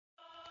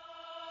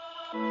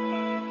Welcome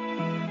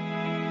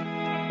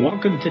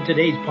to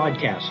today's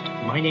podcast.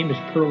 My name is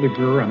Pearlie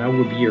Brewer and I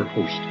will be your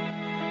host.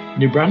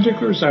 New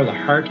Brunswickers are the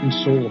heart and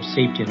soul of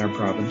safety in our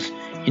province.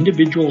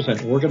 Individuals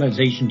and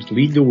organizations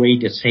lead the way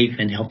to safe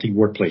and healthy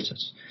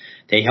workplaces.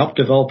 They help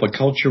develop a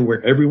culture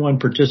where everyone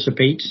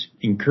participates,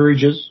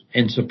 encourages,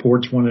 and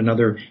supports one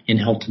another in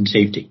health and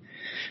safety.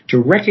 To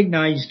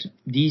recognize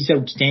these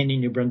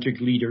outstanding New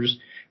Brunswick leaders,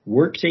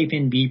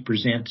 WorkSafeNB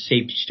presents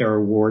Safety Star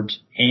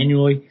Awards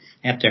annually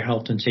at their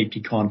Health and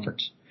Safety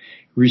Conference.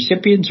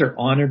 Recipients are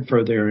honored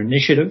for their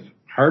initiative,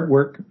 hard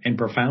work, and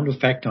profound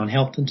effect on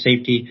health and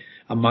safety,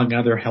 among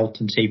other health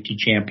and safety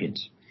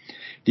champions.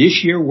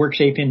 This year,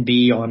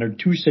 WorkSafeNB honored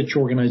two such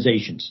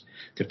organizations,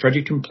 the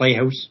Fredericton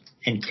Playhouse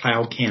and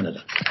Cloud Canada.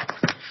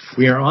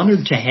 We are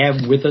honored to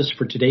have with us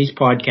for today's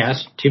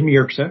podcast, Tim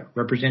Yerxa,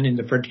 representing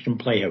the Fredericton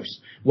Playhouse.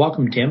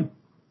 Welcome, Tim.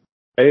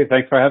 Hey,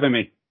 thanks for having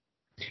me.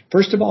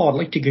 First of all, I'd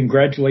like to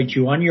congratulate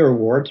you on your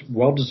awards,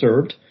 well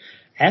deserved.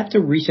 At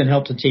the recent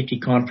Health and Safety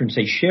Conference,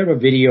 they shared a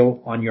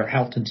video on your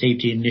health and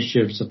safety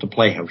initiatives at the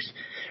Playhouse.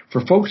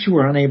 For folks who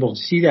are unable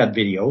to see that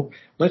video,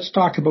 let's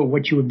talk about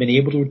what you have been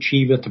able to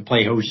achieve at the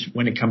Playhouse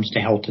when it comes to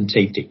health and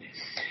safety.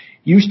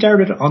 You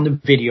started on the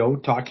video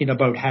talking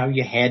about how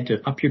you had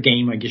to up your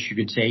game, I guess you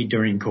could say,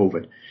 during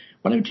COVID.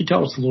 Why don't you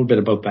tell us a little bit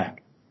about that?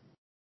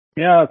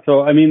 Yeah,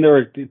 so there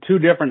were two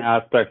different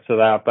aspects to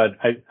that, but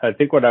I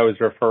think what I was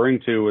referring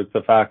to was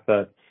the fact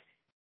that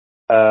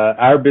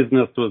our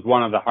business was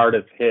one of the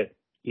hardest hit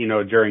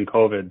during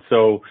COVID.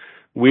 So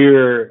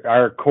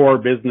our core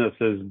business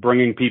is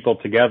bringing people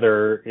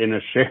together in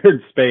a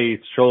shared space,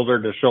 shoulder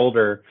to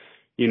shoulder,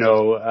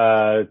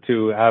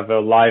 to have a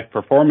live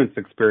performance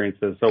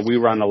experiences. So we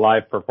run a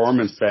live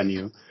performance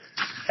venue.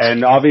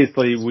 And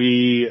obviously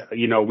we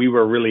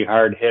were really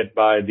hard hit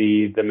by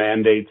the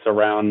mandates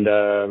around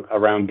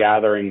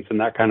gatherings and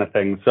that kind of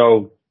thing.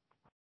 So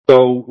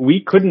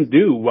we couldn't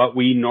do what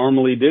we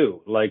normally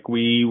do. Like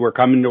we were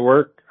coming to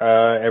work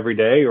every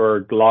day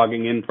or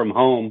logging in from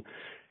home,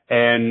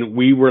 and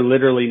we were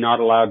literally not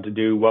allowed to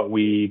do what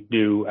we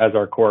do as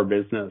our core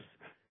business.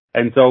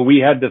 And so we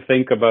had to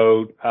think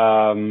about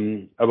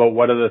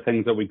what are the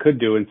things that we could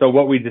do. And so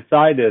what we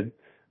decided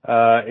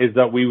is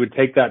that we would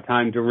take that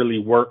time to really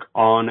work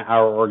on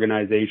our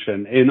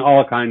organization in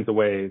all kinds of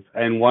ways.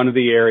 And one of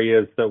the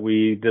areas that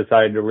we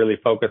decided to really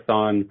focus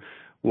on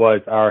was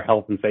our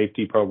health and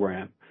safety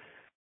program.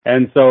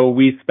 And so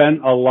we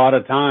spent a lot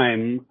of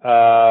time,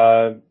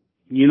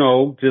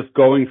 just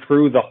going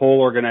through the whole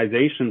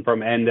organization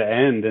from end to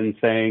end and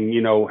saying,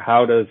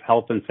 how does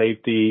health and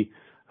safety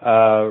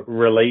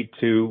relate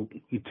to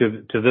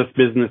this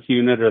business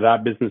unit or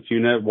that business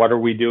unit? What are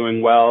we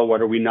doing well?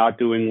 What are we not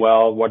doing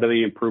well? What are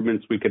the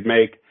improvements we could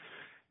make?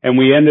 And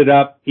we ended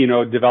up,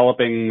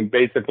 developing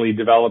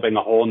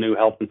a whole new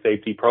health and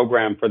safety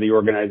program for the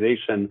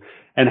organization.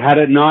 And had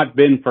it not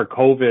been for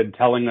COVID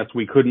telling us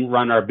we couldn't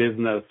run our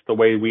business the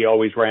way we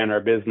always ran our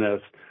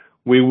business,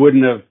 we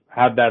wouldn't have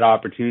had that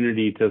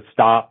opportunity to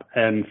stop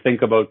and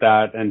think about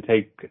that and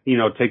take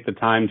the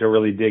time to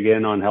really dig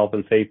in on health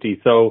and safety.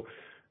 So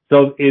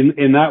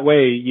in that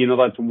way,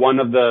 that's one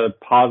of the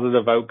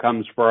positive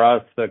outcomes for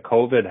us that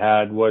COVID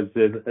had was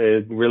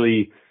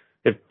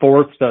it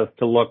forced us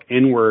to look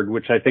inward,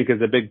 which I think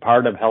is a big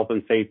part of health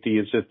and safety,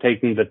 is just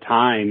taking the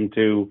time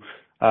to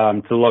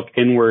look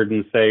inward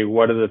and say,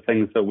 what are the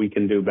things that we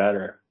can do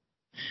better?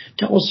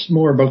 Tell us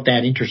more about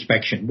that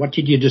introspection. What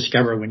did you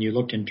discover when you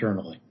looked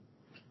internally?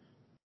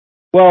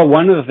 Well,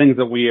 one of the things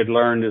that we had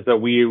learned is that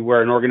we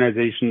were an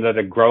organization that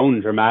had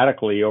grown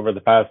dramatically over the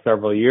past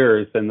several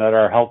years, and that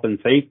our health and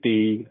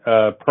safety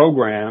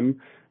program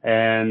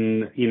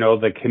and,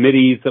 the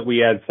committees that we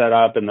had set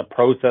up and the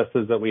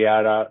processes that we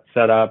had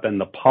set up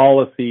and the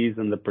policies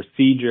and the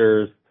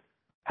procedures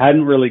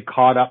hadn't really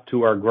caught up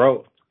to our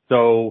growth.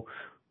 So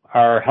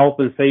our health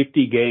and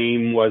safety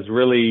game was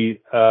really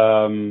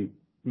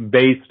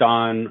based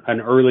on an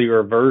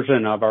earlier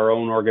version of our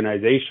own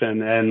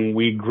organization, and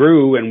we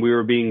grew and we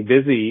were being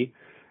busy,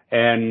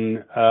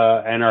 and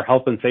our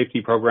health and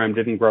safety program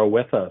didn't grow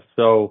with us.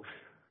 So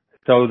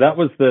that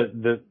was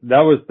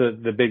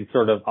the big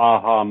sort of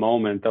aha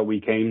moment that we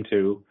came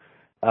to.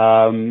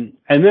 And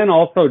then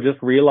also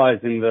just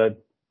realizing that,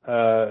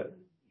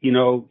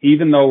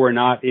 even though we're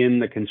not in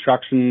the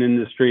construction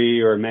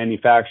industry or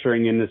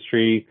manufacturing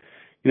industry,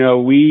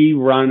 we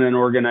run an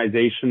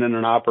organization and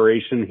an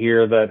operation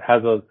here that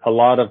has a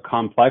lot of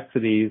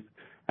complexities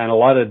and a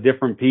lot of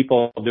different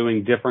people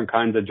doing different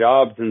kinds of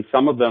jobs. And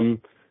some of them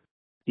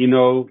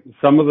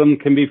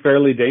can be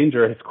fairly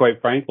dangerous, quite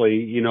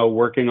frankly,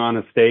 working on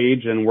a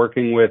stage and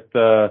working with,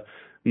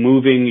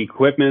 moving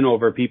equipment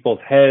over people's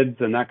heads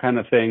and that kind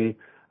of thing.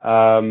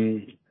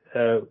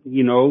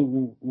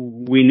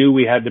 We knew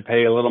we had to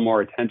pay a little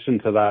more attention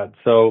to that.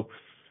 So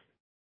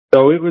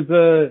it was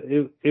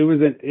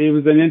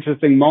an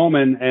interesting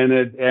moment,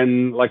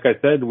 and like I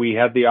said, we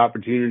had the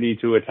opportunity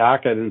to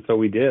attack it, and so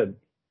we did.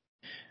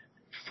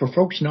 For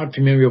folks not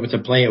familiar with the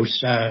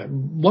Playhouse,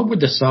 what would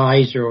the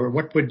size or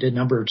what would the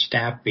number of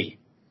staff be?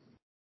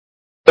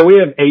 So we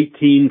have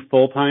 18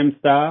 full-time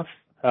staff,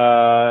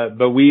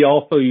 but we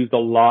also used a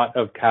lot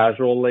of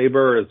casual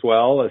labor as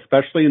well,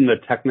 especially in the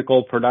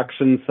technical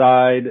production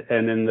side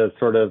and in the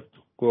sort of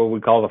what we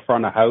call the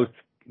front of house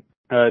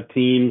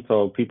team.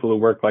 So people who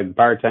work like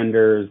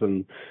bartenders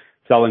and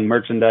selling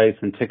merchandise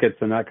and tickets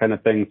and that kind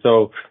of thing.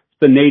 So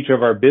the nature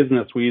of our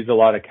business, we use a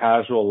lot of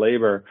casual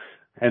labor,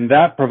 and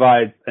that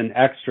provides an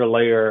extra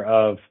layer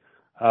of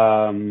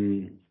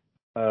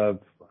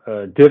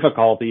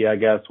difficulty, I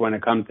guess, when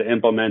it comes to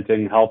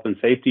implementing health and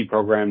safety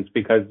programs,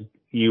 because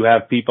you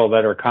have people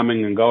that are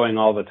coming and going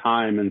all the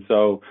time. And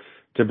so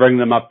to bring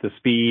them up to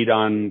speed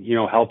on,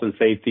 health and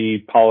safety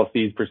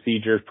policies,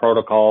 procedures,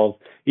 protocols,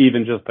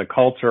 even just the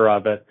culture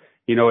of it,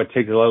 it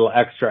takes a little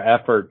extra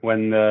effort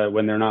when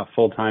they're not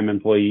full-time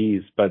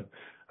employees. But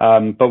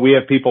we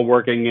have people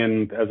working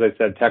in, as I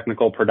said,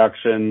 technical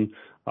production,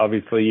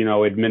 obviously,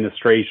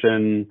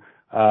 administration,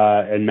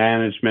 and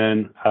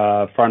management,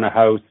 front of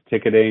house,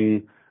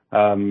 ticketing,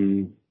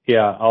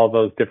 all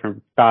those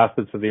different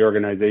facets of the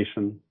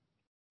organization.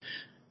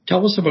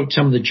 Tell us about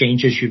some of the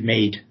changes you've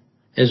made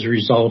as a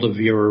result of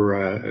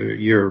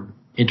your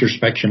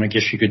introspection, I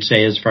guess you could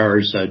say, as far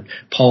as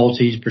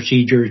policies,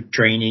 procedures,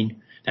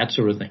 training, that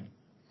sort of thing.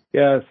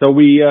 Yeah, so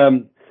we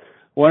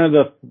one of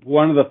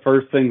the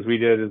first things we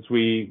did is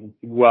we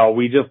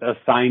just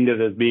assigned it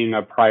as being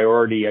a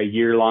priority, a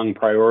year-long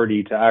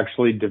priority, to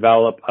actually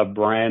develop a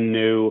brand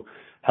new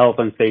health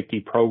and safety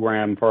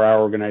program for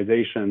our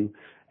organization.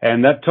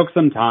 And that took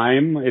some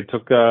time. It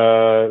took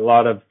a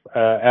lot of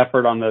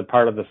effort on the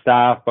part of the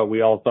staff, but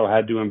we also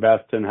had to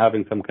invest in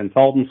having some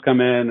consultants come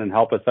in and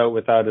help us out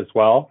with that as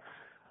well.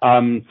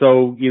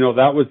 So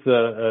that was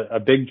a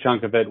big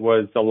chunk of it,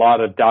 was a lot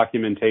of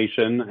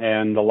documentation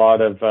and a lot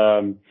of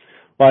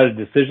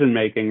decision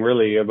making,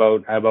 really,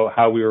 about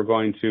how we were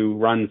going to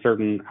run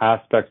certain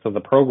aspects of the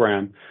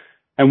program.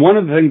 And one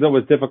of the things that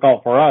was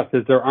difficult for us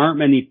is there aren't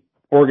many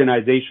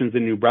organizations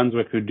in New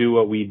Brunswick who do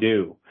what we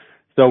do.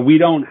 So we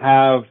don't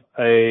have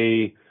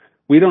a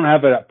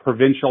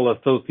provincial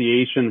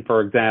association, for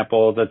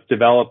example, that's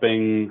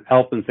developing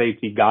health and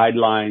safety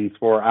guidelines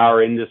for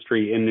our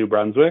industry in New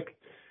Brunswick.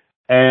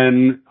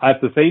 And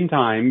at the same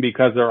time,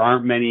 because there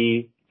aren't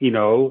many,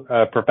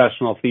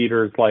 professional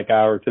theaters like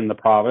ours in the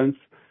province,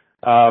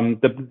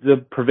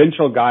 the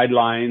provincial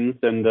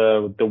guidelines and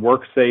the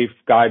WorkSafe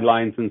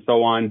guidelines and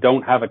so on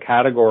don't have a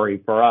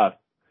category for us.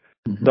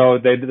 Mm-hmm. So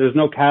there's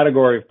no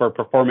category for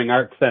performing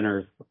arts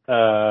centers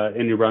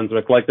in New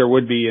Brunswick like there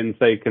would be in,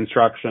 say,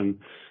 construction.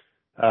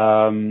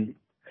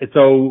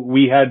 So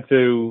we had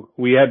to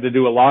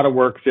do a lot of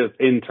work just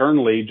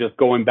internally, just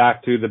going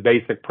back to the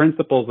basic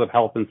principles of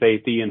health and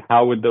safety and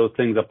how would those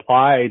things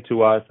apply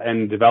to us,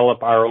 and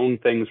develop our own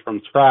things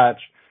from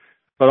scratch.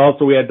 But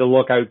also we had to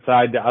look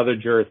outside to other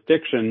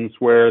jurisdictions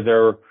where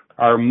there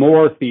are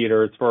more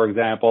theaters, for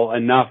example,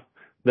 enough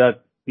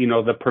that,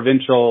 the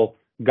provincial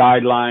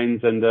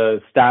guidelines and the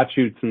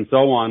statutes and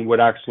so on would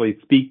actually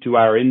speak to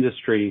our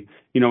industry,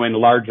 in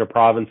larger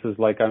provinces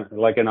like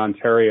in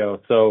Ontario.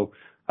 So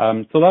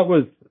that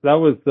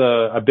was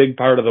a big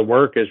part of the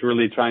work, is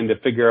really trying to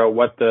figure out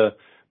what the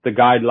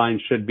guidelines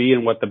should be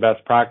and what the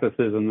best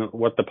practices and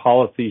what the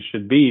policies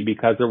should be,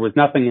 because there was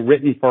nothing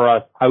written for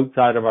us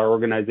outside of our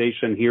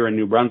organization here in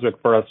New Brunswick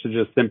for us to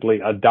just simply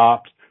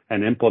adopt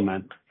and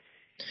implement.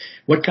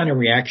 What kind of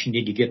reaction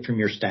did you get from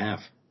your staff?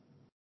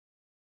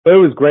 It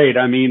was great.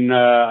 I mean,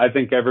 I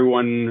think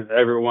everyone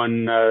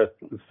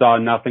saw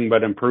nothing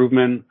but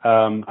improvement.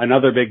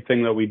 Another big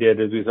thing that we did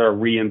is we sort of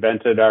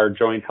reinvented our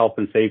joint health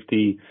and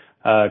safety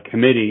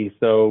committee.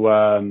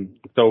 So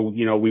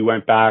we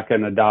went back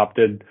and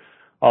adopted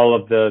all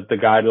of the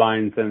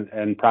guidelines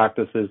and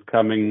practices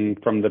coming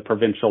from the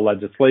provincial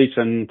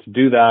legislation to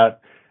do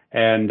that,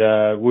 and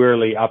we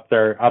really upped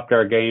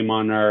our game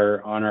on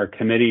our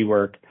committee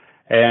work.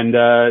 And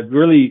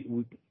really,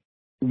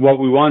 what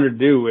we wanted to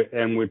do,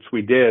 and which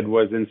we did,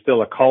 was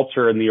instill a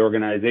culture in the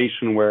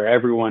organization where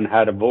everyone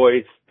had a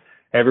voice,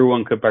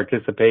 everyone could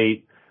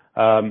participate,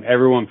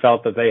 everyone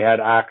felt that they had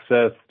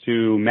access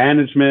to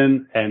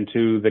management and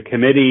to the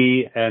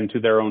committee and to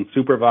their own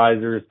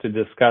supervisors to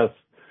discuss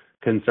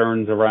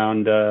concerns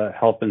around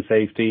health and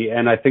safety.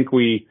 And I think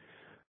we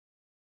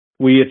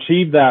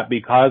achieved that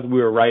because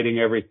we were writing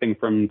everything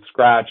from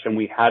scratch, and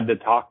we had to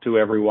talk to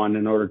everyone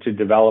in order to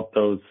develop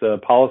those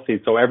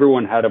policies. So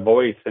everyone had a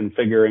voice in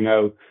figuring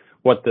out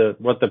what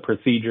the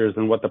procedures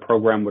and what the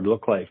program would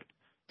look like.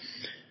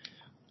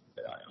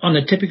 On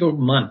a typical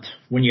month,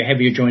 when you have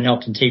your Joint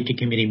Health and Safety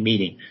Committee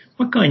meeting,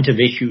 what kinds of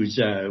issues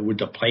would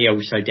the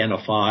Playhouse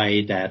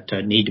identify that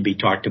need to be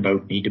talked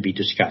about, need to be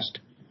discussed?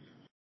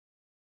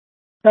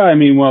 I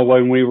mean, well,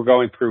 when we were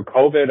going through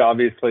COVID,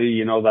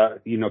 obviously,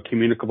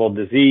 communicable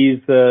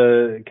disease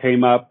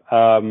came up.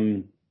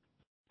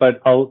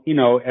 But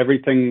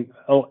everything,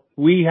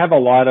 we have a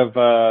lot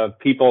of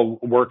people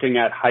working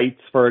at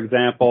heights, for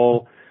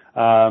example.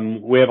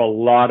 We have a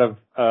lot of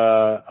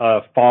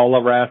fall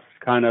arrest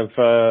kind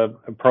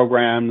of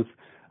programs.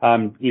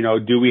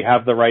 Do we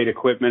have the right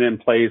equipment in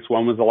place?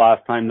 When was the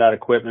last time that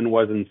equipment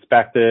was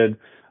inspected?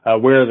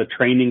 where are the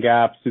training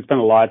gaps? We spent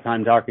a lot of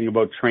time talking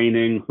about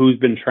training, who's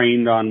been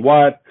trained on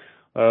what,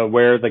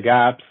 where are the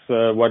gaps,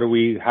 what do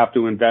we have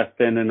to invest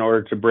in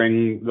order to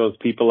bring those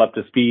people up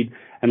to speed.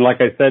 And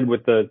like I said,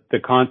 with the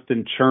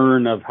constant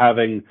churn of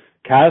having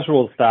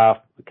casual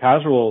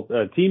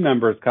team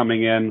members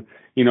coming in,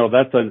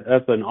 that's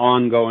an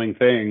ongoing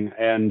thing.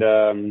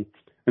 And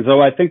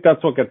so I think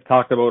that's what gets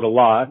talked about a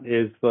lot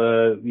is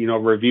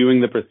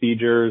reviewing the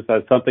procedures.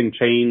 Has something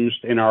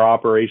changed in our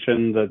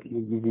operation that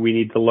we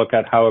need to look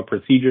at how a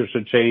procedure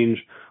should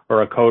change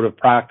or a code of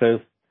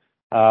practice?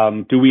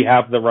 Do we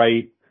have the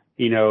right,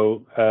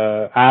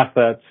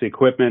 assets,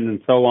 equipment,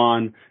 and so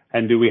on?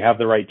 And do we have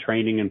the right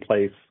training in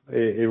place?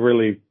 It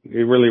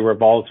really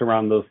revolves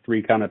around those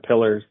three kind of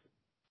pillars.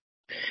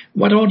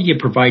 What all do you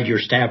provide your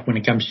staff when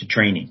it comes to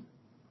training,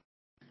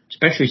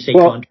 especially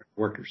contract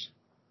workers?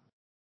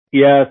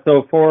 Yeah,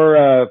 so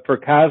for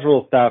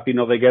casual staff,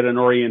 they get an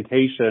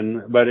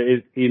orientation, but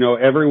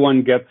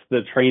everyone gets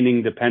the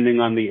training depending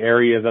on the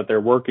area that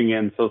they're working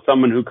in. So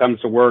someone who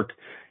comes to work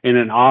in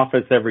an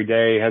office every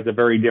day has a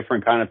very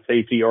different kind of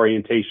safety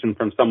orientation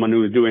from someone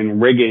who is doing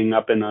rigging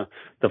up in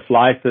the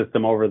fly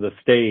system over the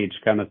stage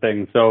kind of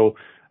thing. So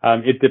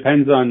it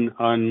depends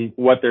on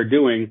what they're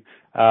doing.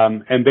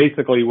 And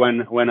basically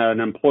when an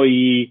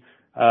employee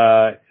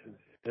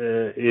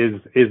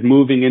is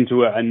moving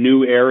into a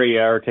new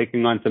area or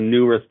taking on some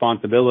new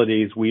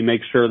responsibilities, we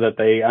make sure that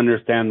they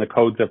understand the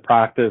codes of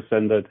practice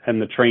and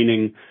the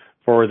training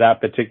for that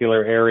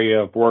particular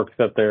area of work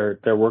that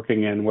they're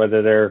working in,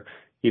 whether they're,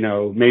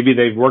 maybe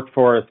they've worked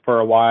for us for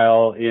a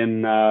while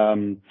in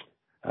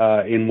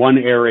one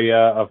area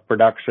of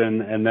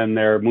production and then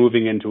they're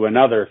moving into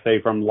another, say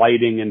from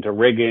lighting into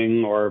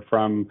rigging or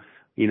from,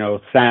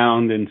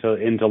 sound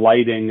into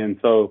lighting. And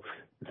so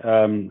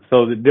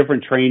the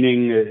different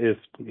training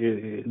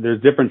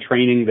there's different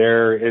training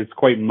there. It's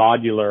quite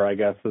modular, I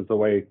guess, is the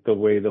way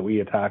that we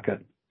attack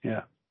it.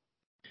 Yeah.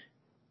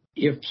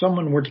 If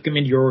someone were to come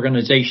into your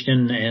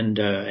organization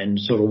and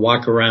sort of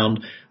walk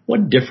around,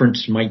 what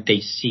difference might they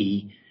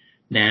see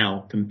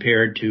now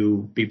compared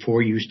to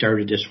before you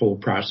started this whole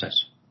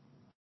process?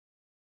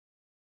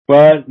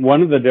 Well,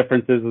 one of the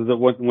differences is that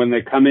when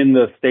they come in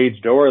the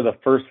stage door, the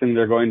first thing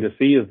they're going to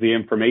see is the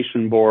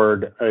information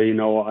board,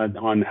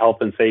 on health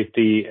and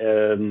safety.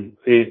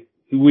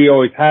 We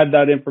always had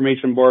that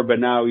information board, but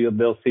now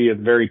they'll see it's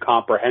very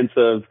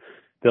comprehensive.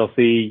 They'll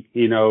see,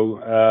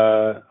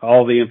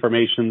 all the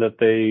information that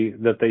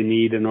they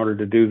need in order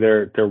to do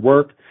their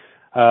work.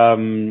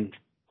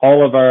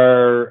 All of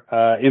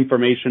our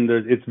information,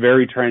 it's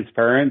very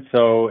transparent,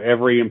 so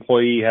every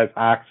employee has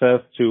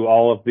access to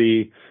all of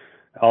the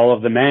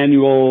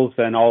manuals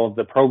and all of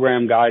the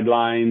program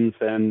guidelines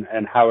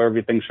and how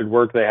everything should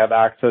work. They have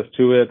access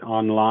to it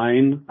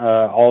online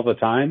all the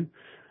time.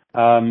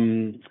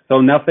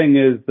 So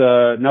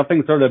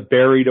nothing sort of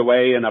buried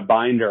away in a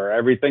binder.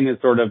 Everything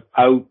is sort of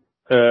out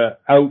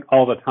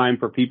all the time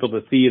for people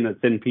to see, and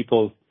it's in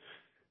people's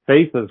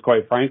faces,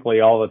 quite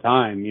frankly, all the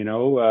time.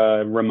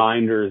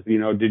 Reminders,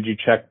 did you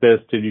check this?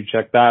 Did you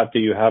check that? Do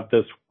you have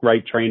this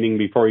right training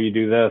before you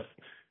do this?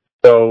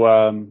 So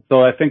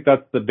I think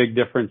that's the big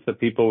difference that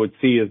people would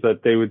see, is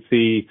that they would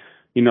see,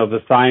 the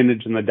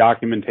signage and the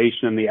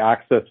documentation and the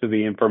access to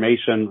the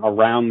information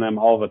around them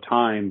all the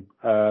time,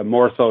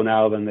 more so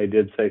now than they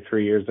did, say,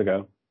 3 years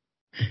ago.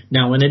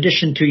 Now, in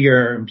addition to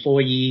your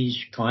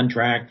employees,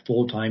 contract,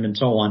 full-time, and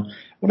so on,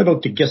 what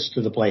about the guests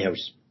to the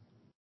Playhouse?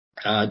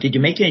 Did you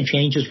make any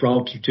changes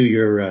relative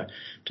to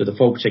to the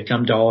folks that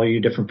come to all your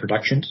different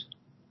productions?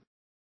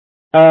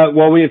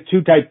 Well, we have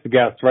two types of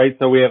guests, right?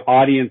 So we have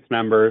audience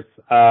members.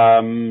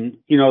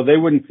 They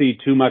wouldn't see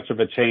too much of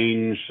a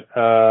change,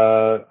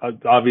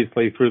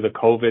 obviously through the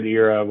COVID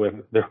era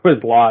there was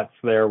lots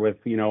there with,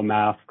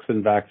 masks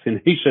and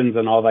vaccinations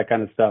and all that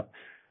kind of stuff.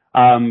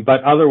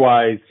 But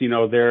otherwise,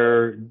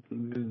 they're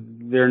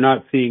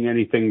not seeing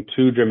anything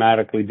too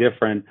dramatically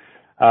different.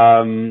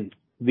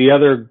 The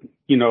other,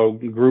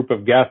 group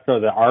of guests are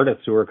the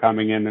artists who are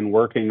coming in and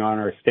working on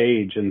our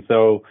stage. And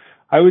so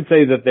I would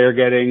say that they're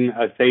getting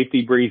a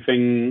safety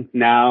briefing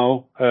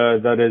now,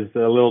 that is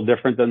a little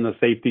different than the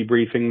safety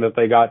briefing that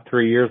they got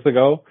 3 years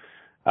ago.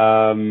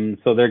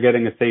 So they're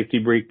getting a safety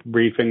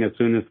briefing as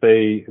soon as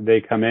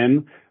they come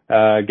in,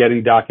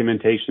 getting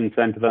documentation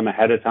sent to them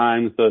ahead of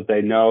time so that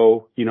they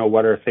know,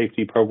 what our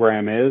safety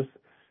program is.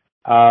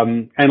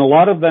 And a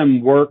lot of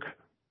them work,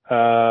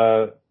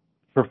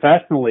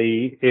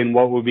 professionally in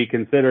what would be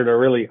considered a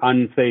really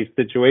unsafe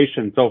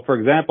situation. So for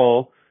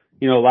example,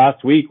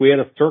 last week we had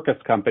a circus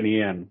company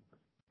in.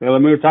 We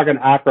were talking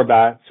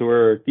acrobats who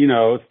were,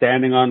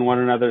 standing on one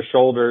another's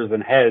shoulders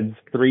and heads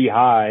 3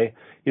 high.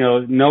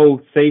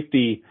 No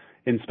safety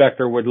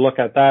inspector would look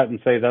at that and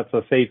say that's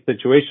a safe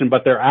situation,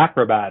 but they're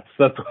acrobats.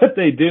 That's what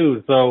they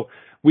do. So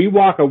we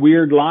walk a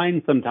weird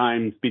line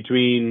sometimes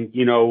between,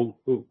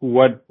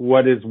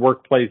 what is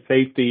workplace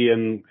safety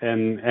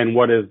and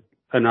what is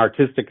an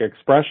artistic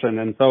expression.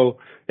 And so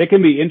it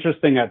can be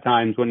interesting at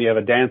times when you have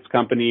a dance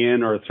company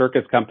in or a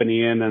circus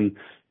company in, and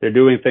They're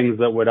doing things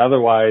that would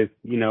otherwise,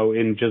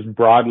 in just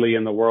broadly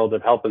in the world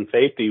of health and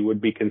safety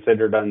would be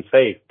considered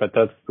unsafe. But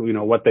that's,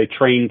 what they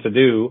train to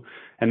do.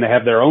 And they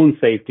have their own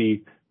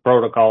safety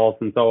protocols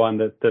and so on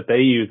that they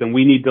use. And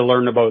we need to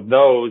learn about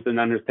those and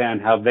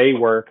understand how they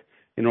work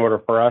in order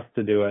for us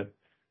to do it.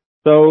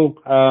 So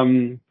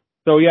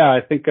yeah,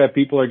 I think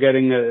people are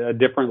getting a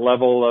different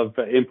level of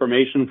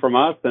information from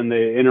us, and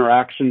the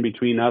interaction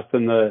between us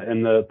and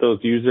those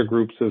user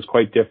groups is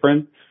quite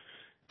different.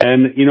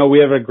 And, we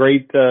have a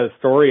great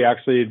story.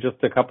 Actually,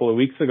 just a couple of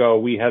weeks ago,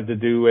 we had to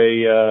do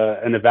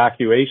an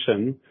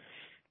evacuation.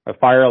 A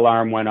fire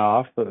alarm went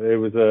off. It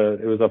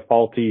was a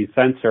faulty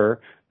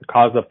sensor that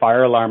caused the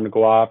fire alarm to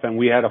go off, and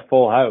we had a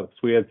full house.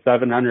 We had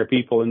 700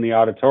 people in the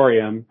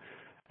auditorium,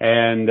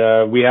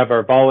 and we have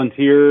our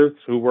volunteers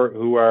who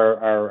are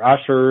our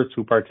ushers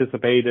who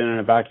participate in an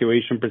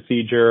evacuation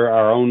procedure,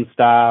 our own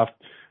staff,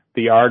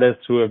 the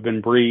artists who have been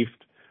briefed.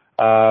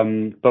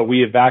 But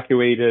we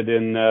evacuated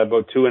in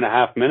about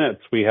 2.5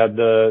 minutes. We had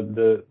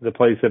the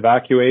place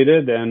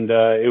evacuated, and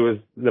it was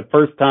the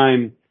first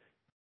time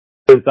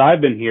since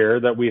I've been here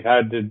that we've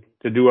had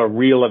to do a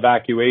real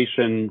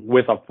evacuation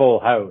with a full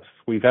house.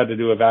 We've had to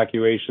do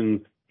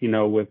evacuations,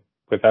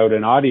 without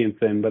an audience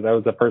in, but that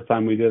was the first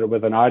time we did it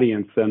with an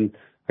audience. And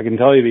I can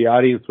tell you the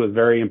audience was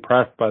very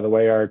impressed by the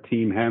way our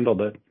team handled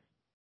it.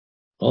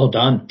 Well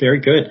done. Very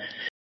good.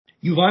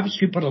 You've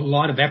obviously put a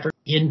lot of effort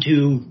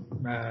into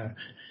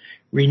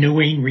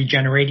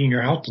regenerating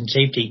your health and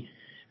safety.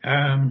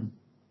 Do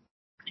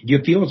you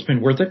feel it's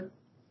been worth it?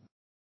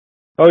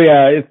 Oh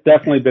yeah, it's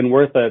definitely been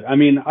worth it. I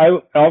mean,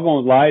 I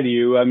won't lie to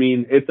you. I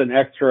mean, it's an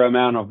extra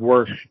amount of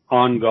work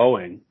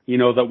ongoing,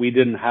 that we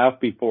didn't have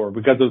before,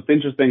 because what's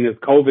interesting is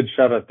COVID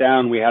shut us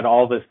down. We had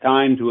all this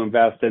time to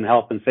invest in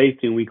health and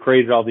safety, and we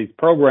created all these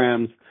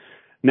programs.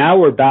 Now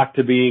we're back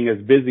to being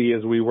as busy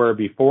as we were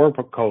before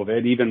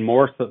COVID, even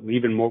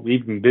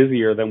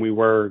busier than we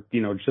were,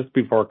 just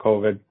before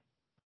COVID.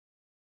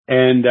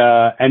 And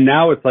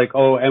now it's like,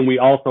 and we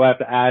also have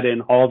to add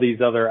in all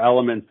these other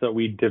elements that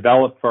we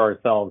developed for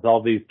ourselves,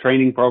 all these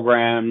training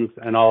programs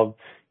and all,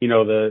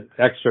 the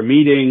extra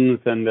meetings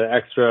and the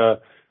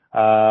extra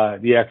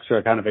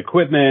kind of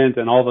equipment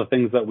and all the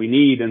things that we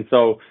need. And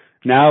so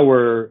now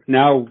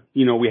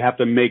we have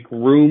to make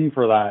room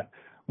for that.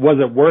 Was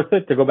it worth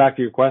it? To go back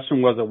to your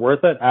question, was it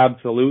worth it?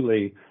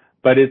 Absolutely.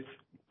 But it's,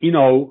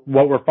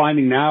 what we're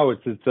finding now is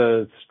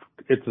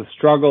it's a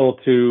struggle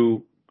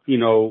to,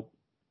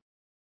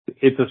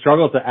 it's a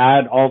struggle to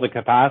add all the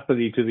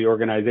capacity to the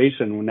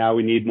organization. Now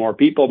we need more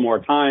people, more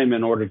time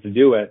in order to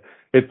do it.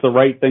 It's the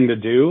right thing to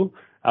do.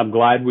 I'm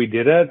glad we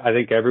did it. I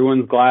think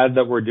everyone's glad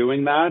that we're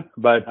doing that,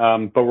 but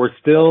we're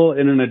still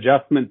in an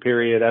adjustment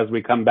period as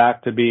we come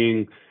back to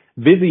being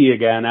busy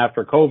again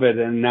after COVID.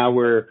 And now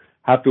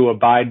have to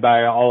abide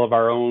by all of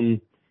our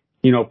own,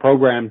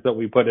 programs that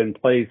we put in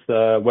place,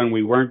 when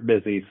we weren't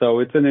busy. So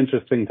it's an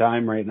interesting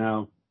time right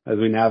now as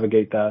we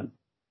navigate that.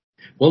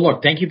 Well,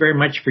 look, thank you very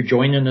much for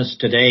joining us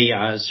today.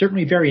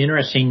 Certainly very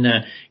interesting.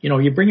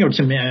 You bring out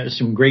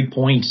some great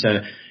points.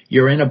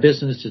 You're in a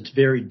business that's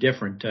very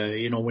different.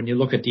 When you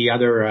look at the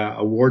other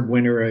award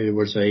winner, it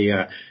was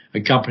a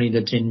company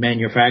that's in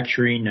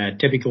manufacturing.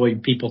 Typically,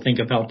 people think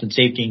of health and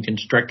safety and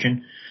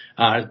construction.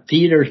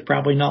 Theater is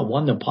probably not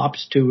one that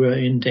pops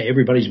into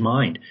everybody's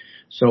mind.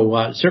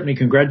 So certainly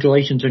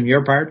congratulations on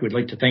your part. We'd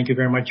like to thank you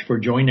very much for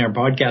joining our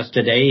podcast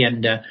today,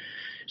 and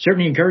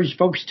certainly encourage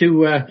folks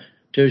to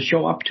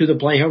show up to the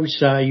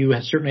Playhouse. You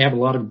certainly have a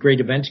lot of great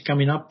events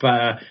coming up.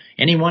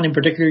 Anyone in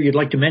particular you'd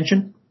like to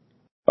mention?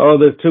 Oh,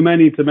 there's too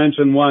many to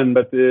mention one,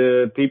 but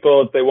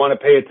people, if they want to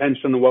pay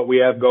attention to what we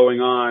have going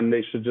on,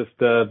 they should just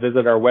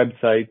visit our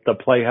website,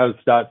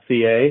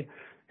 theplayhouse.ca.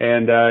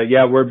 And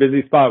we're a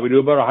busy spot. We do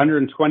about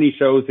 120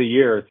 shows a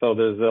year, so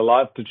there's a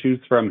lot to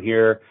choose from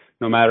here,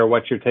 no matter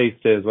what your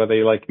taste is, whether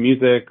you like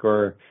music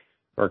or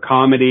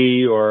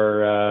comedy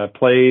or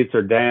plays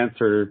or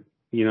dance or,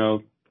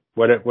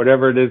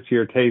 whatever it is to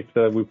your taste,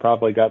 we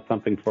probably got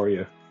something for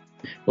you.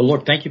 Well,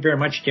 look, thank you very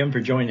much, Tim, for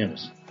joining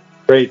us.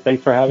 Great.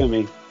 Thanks for having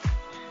me.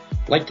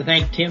 I'd like to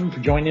thank Tim for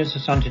joining us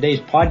on today's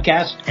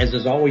podcast. As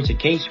is always the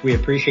case, we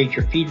appreciate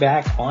your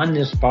feedback on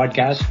this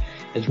podcast,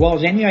 as well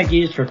as any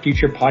ideas for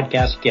future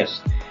podcast guests.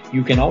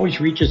 You can always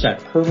reach us at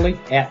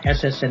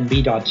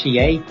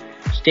pearly@ssnb.ca.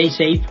 Stay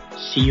safe.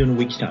 See you in a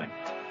week's time.